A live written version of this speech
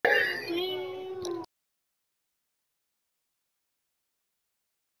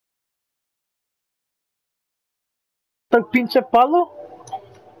The pinche palo?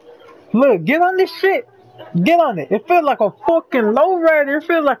 Look, get on this shit. Get on it. It feels like a fucking lowrider. It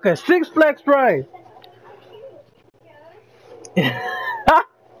feels like a Six Flags ride.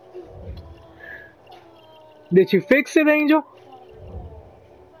 Did you fix it, Angel?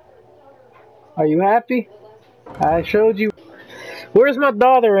 Are you happy? I showed you. Where's my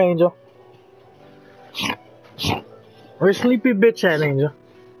daughter, Angel? Where's sleepy bitch at, Angel?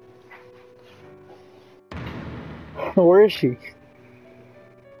 Where is she?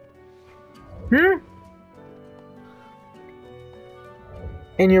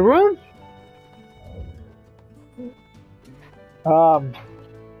 In your room? I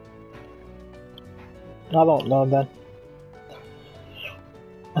don't know, man.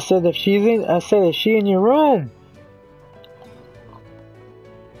 I said if is she in your room?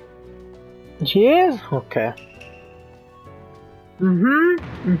 She is? Okay.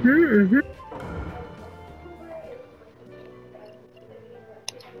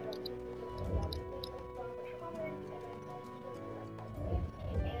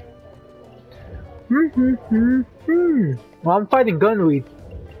 Well, I'm fighting Gunweed.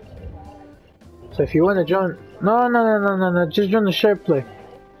 So if you want to join... No. Just join the share play.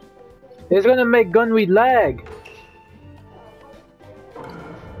 It's gonna make Gunweed lag.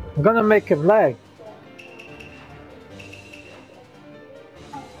 I'm gonna make him lag.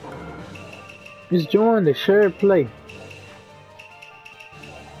 Just join the share play.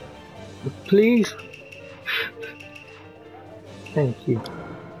 Please. Thank you.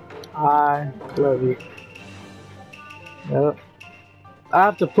 I love you. Yep. I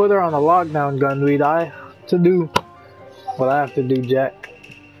have to put her on a lockdown, Gunweed. I have to do what I have to do, Jack.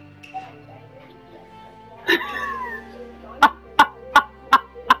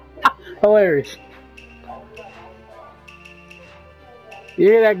 Hilarious. You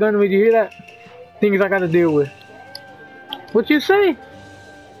hear that, Gunweed? You hear that? Things I gotta deal with. What you say?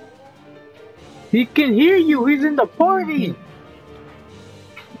 He can hear you. He's in the party.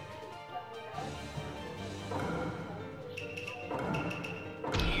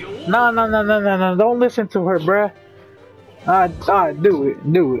 No. Don't listen to her, bruh. Do it.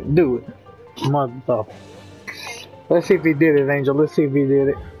 Motherfucker. Let's see if he did it, Angel. Let's see if he did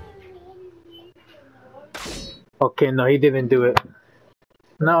it. Okay, no, he didn't do it.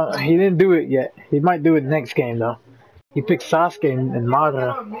 No, he didn't do it yet. He might do it next game, though. He picked Sasuke and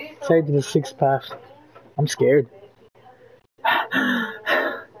Madara. Saved the 6th path. I'm scared.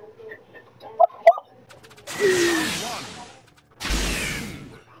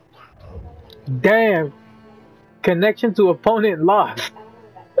 Damn. Connection to opponent lost.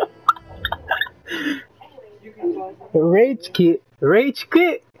 Rage quit.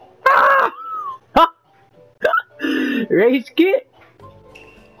 Ah! Rage quit?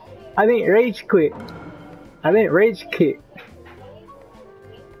 I didn't rage quit.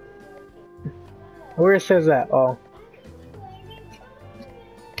 Where it says that? Oh.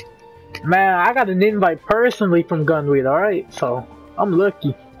 Man, I got an invite personally from Gunweed, alright? So, I'm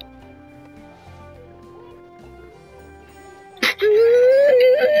lucky.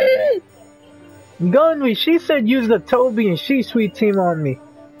 Gunweed, she said use the Toby and She Sweet team on me.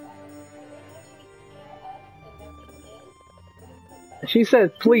 She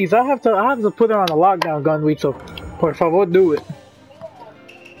said, please, I have to put her on a lockdown, Gunweed, so por favor do it.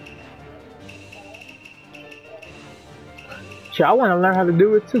 Shit, I want to learn how to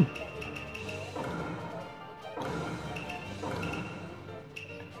do it too.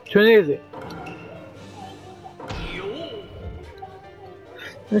 Which one is it?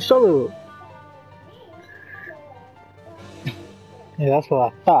 Let's show it. Yeah, that's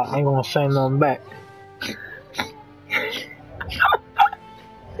what I thought. I ain't gonna say nothing back.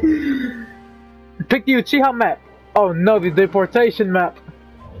 Pick the Uchiha map. Oh no, the deportation map.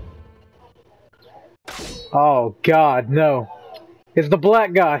 Oh god, no. It's the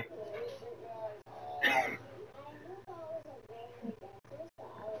black guy.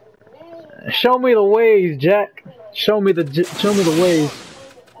 Show me the ways, Jack. Show me the ways.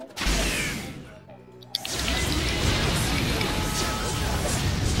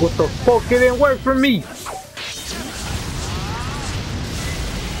 What the fuck? It didn't work for me.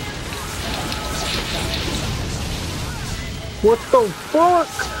 What the fuck?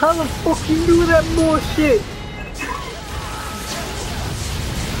 How the fuck you do that bullshit?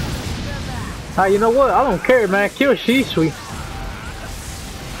 Ah, you know what? I don't care, man. Kill Shisui.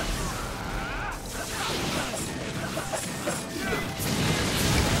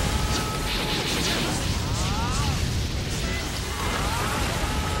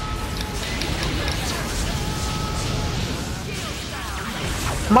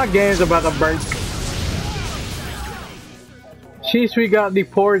 My game's about to break. Cheese, we got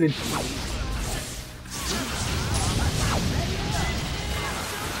deported.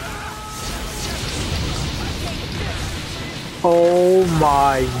 Oh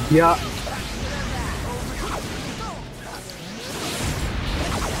my god.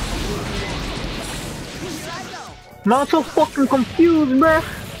 Man, I'm so fucking confused, bruh.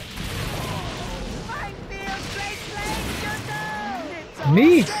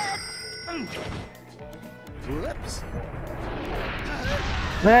 Me?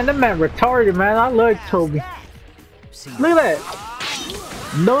 Man, that man retarded, man. I love Toby. Look at that.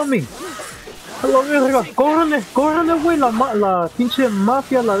 Dummy. A la verga. Córrele, córrele, güey. La pinche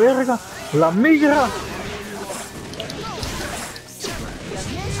mafia, la verga. La migra.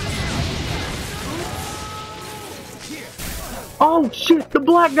 Oh shit, the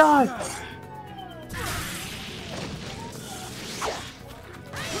black guy.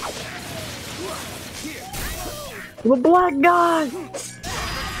 The black guy!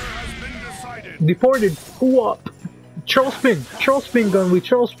 Deported. Who up? Troll spin gun with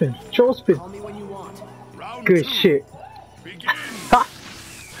troll spin. Good shit. Ha!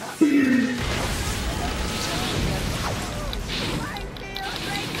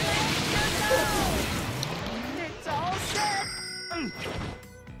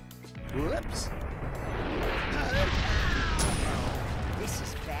 Whoops. This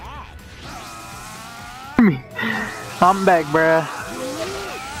is bad. I'm back, bruh.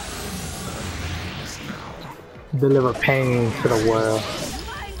 Deliver pain to the world.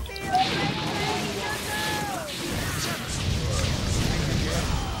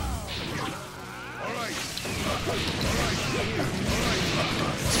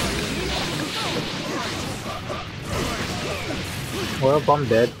 Well, I'm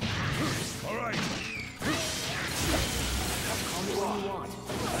dead.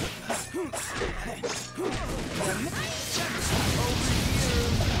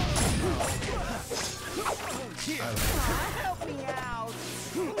 Help me out.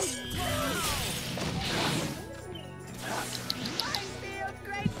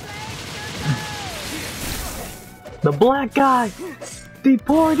 The black guy!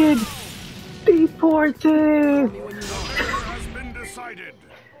 Deported! Deported!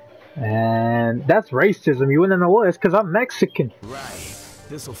 And that's racism. You wanna know what? It's because I'm Mexican. Right.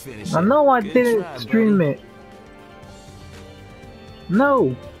 This'll finish. I know I didn't stream it.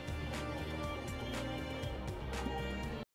 No.